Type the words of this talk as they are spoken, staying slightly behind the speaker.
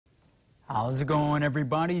How's it going,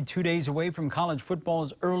 everybody? 2 days away from college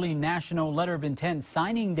football's early national letter of intent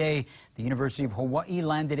signing day, the University of Hawaii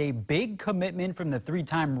landed a big commitment from the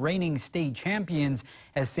three-time reigning state champions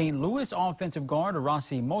as St. Louis offensive guard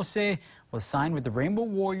Arasi Mose was signed with the Rainbow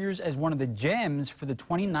Warriors as one of the gems for the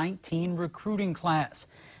 2019 recruiting class.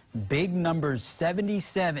 Big numbers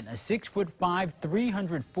 77, a 6'5",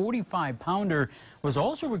 345-pounder, was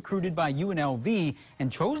also recruited by UNLV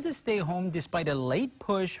and chose to stay home despite a late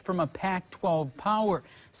push from a Pac-12 power,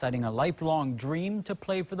 citing a lifelong dream to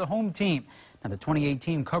play for the home team. Now, the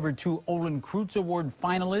 2018 covered two Olin Kreutz Award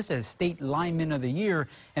finalists as State Lineman of the Year,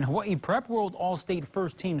 and Hawaii Prep World All-State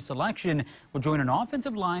First-Team selection will join an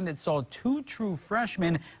offensive line that saw two true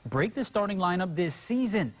freshmen break the starting lineup this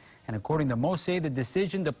season. And according to Mose, the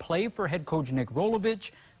decision to play for head coach Nick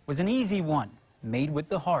Rolovich was an easy one, made with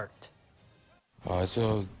the heart. It's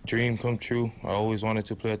a dream come true. I always wanted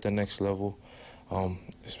to play at the next level,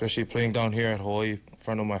 especially playing down here at Hawaii in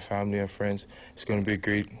front of my family and friends. It's going to be a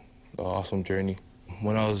great, awesome journey.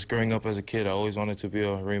 When I was growing up as a kid, I always wanted to be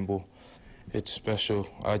a Rainbow. It's special.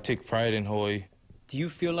 I take pride in Hawaii. Do you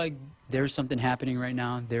feel like there's something happening right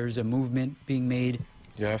now? There's a movement being made?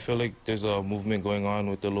 Yeah, I feel like there's a movement going on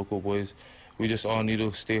with the local boys. We just all need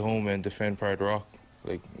to stay home and defend Pride Rock,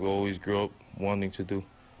 like we always grew up wanting to do.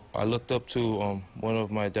 I looked up to one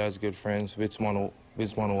of my dad's good friends, Vince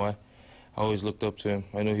Manawai. I always looked up to him.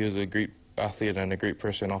 I knew he was a great athlete and a great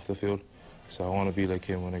person off the field, so I want to be like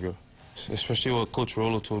him when I grow. Especially what Coach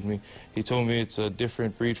Rolo told me. He told me it's a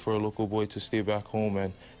different breed for a local boy to stay back home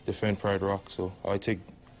and defend Pride Rock, so I take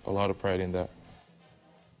a lot of pride in that.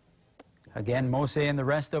 Again, Mose and the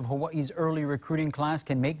rest of Hawaii's early recruiting class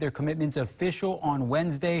can make their commitments official on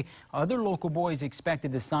Wednesday. Other local boys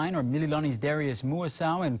expected to sign are Mililani's Darius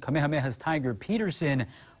Muasau and Kamehameha's Tiger Peterson.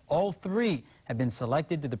 All three have been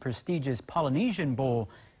selected to the prestigious Polynesian Bowl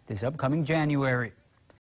this upcoming January.